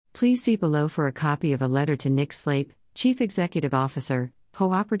Please see below for a copy of a letter to Nick Slape, Chief Executive Officer,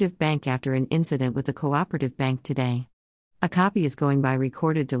 Co-Operative Bank after an incident with the Co-Operative Bank today. A copy is going by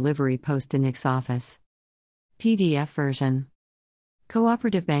recorded delivery post to Nick's office. PDF version.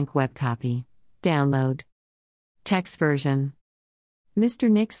 Co-Operative Bank web copy. Download. Text version.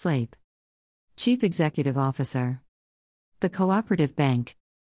 Mr. Nick Slape, Chief Executive Officer. The Co-Operative Bank.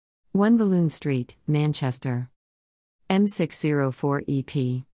 1 Balloon Street, Manchester.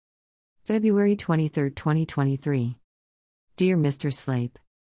 M604EP. February 23, 2023. Dear Mr. Slape.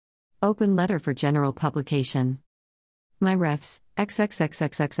 Open letter for general publication. My refs,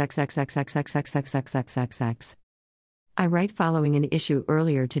 XXXXXXXXXXXXXXXXXX. I write following an issue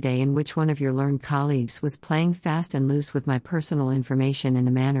earlier today in which one of your learned colleagues was playing fast and loose with my personal information in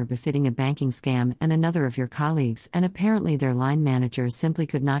a manner befitting a banking scam, and another of your colleagues and apparently their line managers simply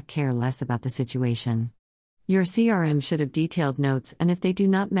could not care less about the situation. Your CRM should have detailed notes, and if they do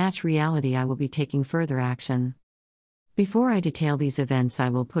not match reality, I will be taking further action. Before I detail these events, I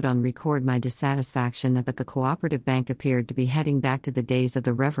will put on record my dissatisfaction that the Co-Operative Bank appeared to be heading back to the days of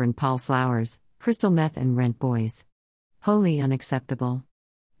the Reverend Paul Flowers, crystal meth and rent boys. Wholly unacceptable.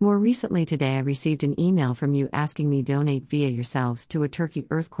 More recently today I received an email from you asking me donate via yourselves to a Turkey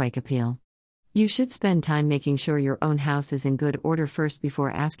earthquake appeal. You should spend time making sure your own house is in good order first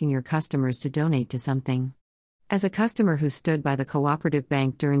before asking your customers to donate to something. As a customer who stood by the Co-Operative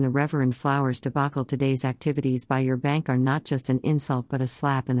Bank during the Reverend Flowers debacle, today's activities by your bank are not just an insult but a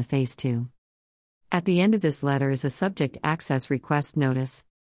slap in the face too. At the end of this letter is a subject access request notice.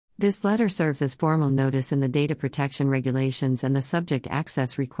 This letter serves as formal notice in the data protection regulations, and the subject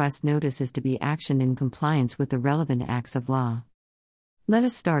access request notice is to be actioned in compliance with the relevant acts of law. Let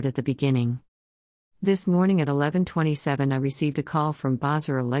us start at the beginning. This morning at 11:27 I received a call from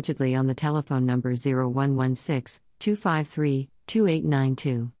Bazaar allegedly on the telephone number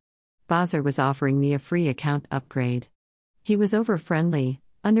 0116-253-2892. Bazaar was offering me a free account upgrade. He was over-friendly,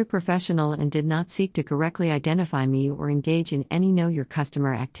 under-professional, and did not seek to correctly identify me or engage in any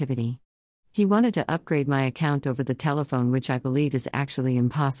know-your-customer activity. He wanted to upgrade my account over the telephone, which I believe is actually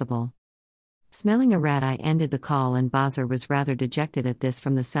impossible. Smelling a rat, I ended the call, and Bazaar was rather dejected at this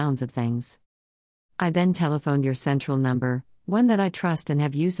from the sounds of things. I then telephoned your central number, one that I trust and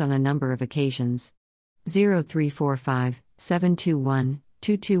have used on a number of occasions.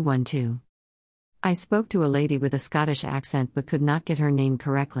 0345-721-2212. I spoke to a lady with a Scottish accent but could not get her name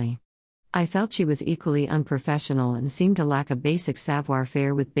correctly. I felt she was equally unprofessional and seemed to lack a basic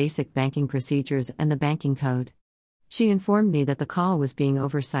savoir-faire with basic banking procedures and the banking code. She informed me that the call was being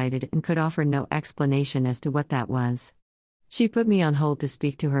oversighted and could offer no explanation as to what that was. She put me on hold to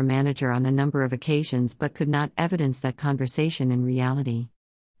speak to her manager on a number of occasions but could not evidence that conversation in reality.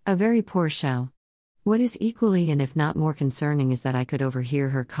 A very poor show. What is equally and if not more concerning is that I could overhear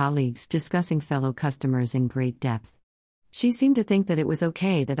her colleagues discussing fellow customers in great depth. She seemed to think that it was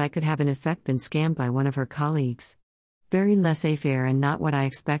okay that I could have in effect been scammed by one of her colleagues. Very laissez-faire and not what I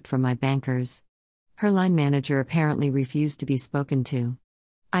expect from my bankers. Her line manager apparently refused to be spoken to.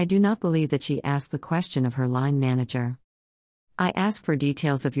 I do not believe that she asked the question of her line manager. I asked for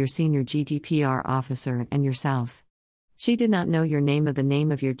details of your senior GDPR officer and yourself. She did not know your name or the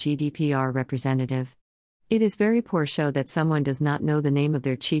name of your GDPR representative. It is very poor show that someone does not know the name of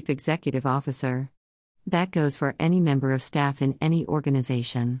their chief executive officer. That goes for any member of staff in any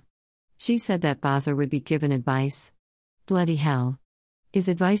organization. She said that Bazaar would be given advice. Bloody hell. Is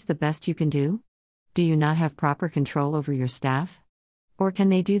advice the best you can do? Do you not have proper control over your staff? Or can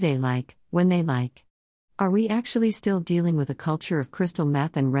they do they like, when they like? Are we actually still dealing with a culture of crystal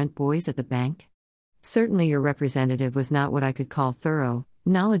meth and rent boys at the bank? Certainly your representative was not what I could call thorough,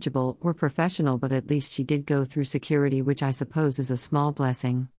 knowledgeable, or professional, but at least she did go through security, which I suppose is a small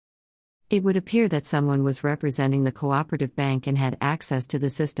blessing. It would appear that someone was representing the Co-Operative Bank and had access to the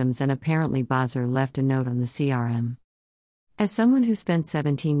systems, and apparently Bazaar left a note on the CRM. As someone who spent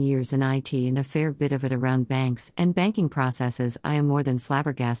 17 years in IT and a fair bit of it around banks and banking processes, I am more than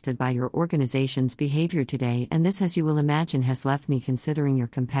flabbergasted by your organization's behavior today, and this, as you will imagine, has left me considering your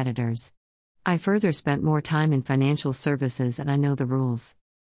competitors. I further spent more time in financial services and I know the rules.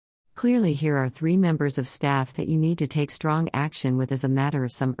 Clearly, here are 3 members of staff that you need to take strong action with as a matter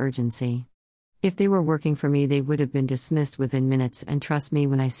of some urgency. If they were working for me, they would have been dismissed within minutes, and trust me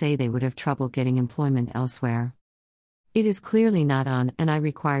when I say they would have trouble getting employment elsewhere. It is clearly not on, and I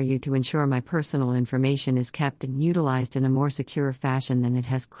require you to ensure my personal information is kept and utilized in a more secure fashion than it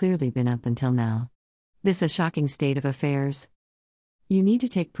has clearly been up until now. This a shocking state of affairs? You need to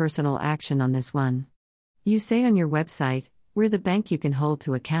take personal action on this one. You say on your website, we're the bank you can hold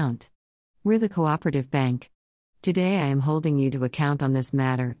to account. We're the Co-Operative Bank. Today I am holding you to account on this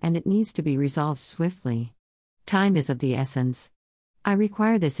matter and it needs to be resolved swiftly. Time is of the essence. I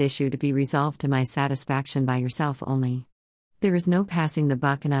require this issue to be resolved to my satisfaction by yourself only. There is no passing the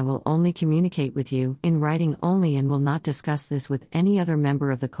buck and I will only communicate with you in writing only and will not discuss this with any other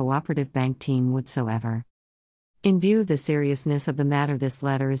member of the cooperative bank team whatsoever. In view of the seriousness of the matter, this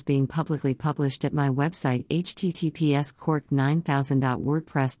letter is being publicly published at my website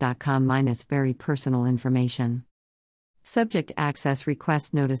https://cork9000.wordpress.com- very personal information. Subject: Access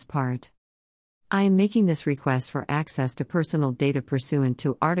Request Notice Part. I am making this request for access to personal data pursuant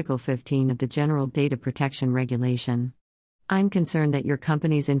to Article 15 of the General Data Protection Regulation. I'm concerned that your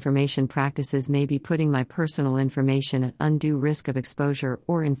company's information practices may be putting my personal information at undue risk of exposure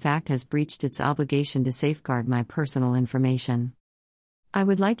or in fact has breached its obligation to safeguard my personal information. I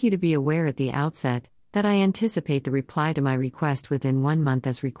would like you to be aware at the outset that I anticipate the reply to my request within 1 month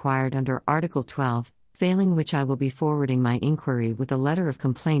as required under Article 12, failing which I will be forwarding my inquiry with a letter of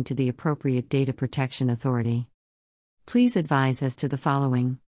complaint to the appropriate data protection authority. Please advise as to the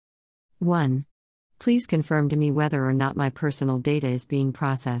following. 1. Please confirm to me whether or not my personal data is being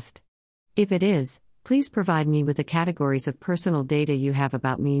processed. If it is, please provide me with the categories of personal data you have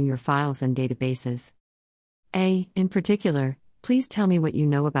about me in your files and databases. In particular, please tell me what you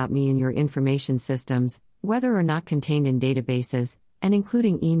know about me in your information systems, whether or not contained in databases, and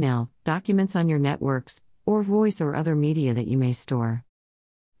including email, documents on your networks, or voice or other media that you may store.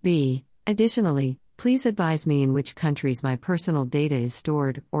 B. Additionally, please advise me in which countries my personal data is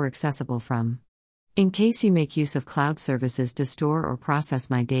stored or accessible from. In case you make use of cloud services to store or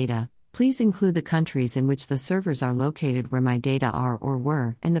process my data, please include the countries in which the servers are located where my data are or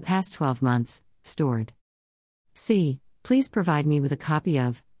were, in the past 12 months, stored. C. Please provide me with a copy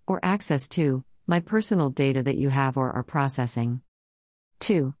of, or access to, my personal data that you have or are processing.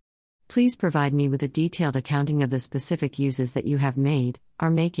 2. Please provide me with a detailed accounting of the specific uses that you have made,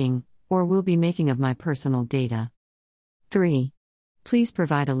 are making, or will be making of my personal data. 3. Please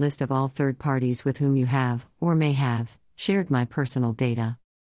provide a list of all third parties with whom you have, or may have, shared my personal data.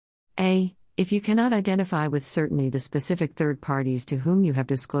 If you cannot identify with certainty the specific third parties to whom you have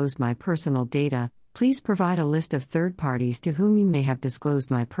disclosed my personal data, please provide a list of third parties to whom you may have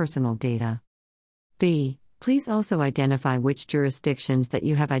disclosed my personal data. B. Please also identify which jurisdictions that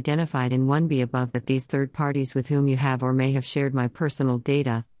you have identified in 1B above that these third parties with whom you have or may have shared my personal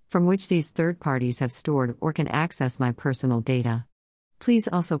data, from which these third parties have stored or can access my personal data. Please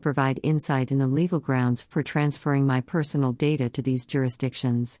also provide insight in the legal grounds for transferring my personal data to these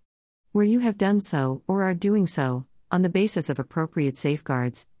jurisdictions. Where you have done so, or are doing so, on the basis of appropriate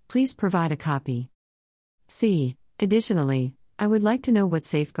safeguards, please provide a copy. C. Additionally, I would like to know what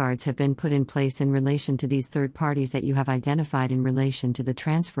safeguards have been put in place in relation to these third parties that you have identified in relation to the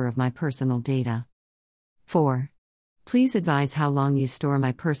transfer of my personal data. 4. Please advise how long you store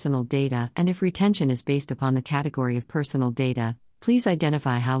my personal data, and if retention is based upon the category of personal data, please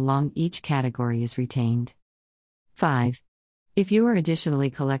identify how long each category is retained. 5. If you are additionally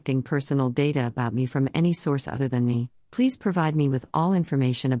collecting personal data about me from any source other than me, please provide me with all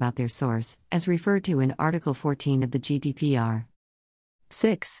information about their source, as referred to in Article 14 of the GDPR.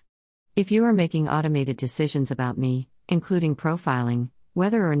 6. If you are making automated decisions about me, including profiling,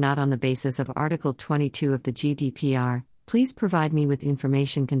 whether or not on the basis of Article 22 of the GDPR, please provide me with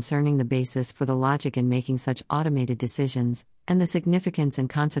information concerning the basis for the logic in making such automated decisions, and the significance and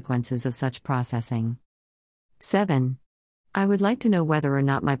consequences of such processing. 7. I would like to know whether or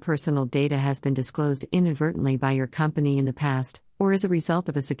not my personal data has been disclosed inadvertently by your company in the past, or as a result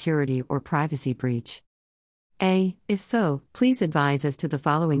of a security or privacy breach. If so, please advise as to the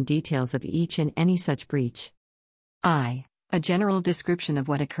following details of each and any such breach. A general description of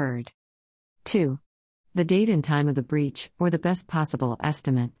what occurred. 2. The date and time of the breach, or the best possible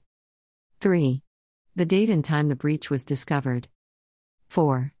estimate. 3. The date and time the breach was discovered.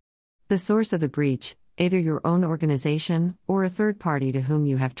 4. The source of the breach, either your own organization, or a third party to whom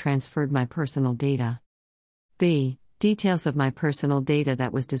you have transferred my personal data. B. Details of my personal data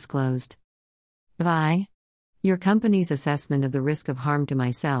that was disclosed. I. Your company's assessment of the risk of harm to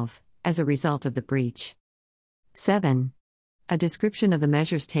myself, as a result of the breach. 7. A description of the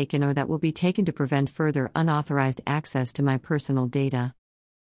measures taken or that will be taken to prevent further unauthorized access to my personal data.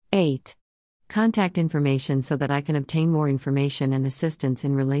 8. Contact information so that I can obtain more information and assistance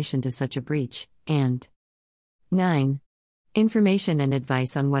in relation to such a breach, and 9. Information and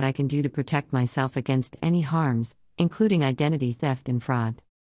advice on what I can do to protect myself against any harms, including identity theft and fraud.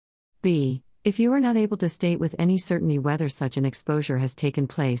 B. If you are not able to state with any certainty whether such an exposure has taken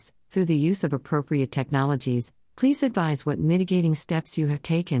place, through the use of appropriate technologies, please advise what mitigating steps you have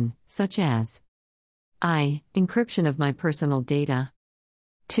taken, such as I. Encryption of my personal data.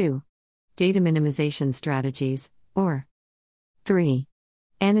 2. Data minimization strategies, or 3.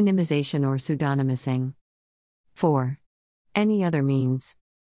 Anonymization or pseudonymizing. 4. Any other means.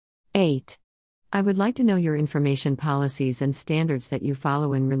 8. I would like to know your information policies and standards that you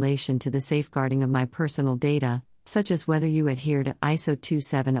follow in relation to the safeguarding of my personal data, such as whether you adhere to ISO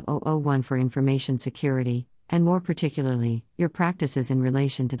 27001 for information security, and more particularly, your practices in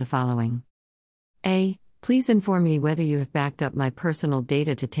relation to the following. A. Please inform me whether you have backed up my personal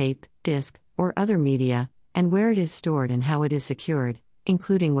data to tape, disk, or other media, and where it is stored and how it is secured,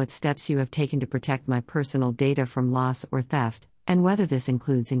 including what steps you have taken to protect my personal data from loss or theft, and whether this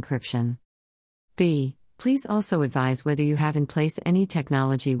includes encryption. B. Please also advise whether you have in place any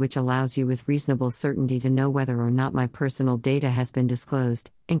technology which allows you with reasonable certainty to know whether or not my personal data has been disclosed,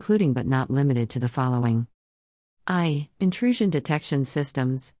 including but not limited to the following. I. Intrusion detection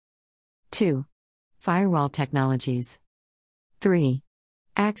systems. 2. Firewall technologies. 3.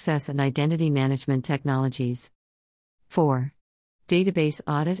 Access and identity management technologies. 4. Database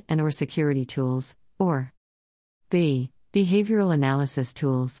audit and/or security tools, or B. Behavioral analysis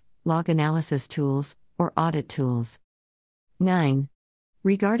tools, log analysis tools, or audit tools. 9.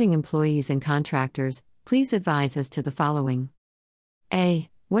 Regarding employees and contractors, please advise as to the following. A.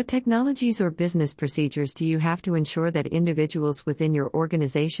 What technologies or business procedures do you have to ensure that individuals within your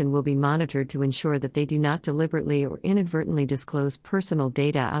organization will be monitored to ensure that they do not deliberately or inadvertently disclose personal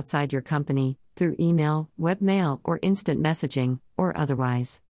data outside your company, through email, webmail, or instant messaging, or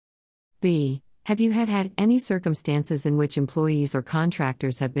otherwise? B. Have you had any circumstances in which employees or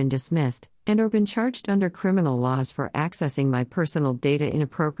contractors have been dismissed and/or been charged under criminal laws for accessing my personal data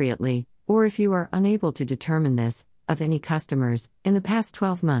inappropriately, or if you are unable to determine this, of any customers, in the past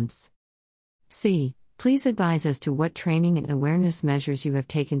 12 months? C. Please advise as to what training and awareness measures you have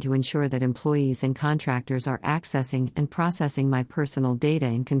taken to ensure that employees and contractors are accessing and processing my personal data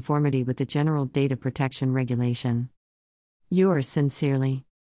in conformity with the General Data Protection Regulation. Yours sincerely,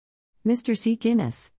 Mr. C. Guinness.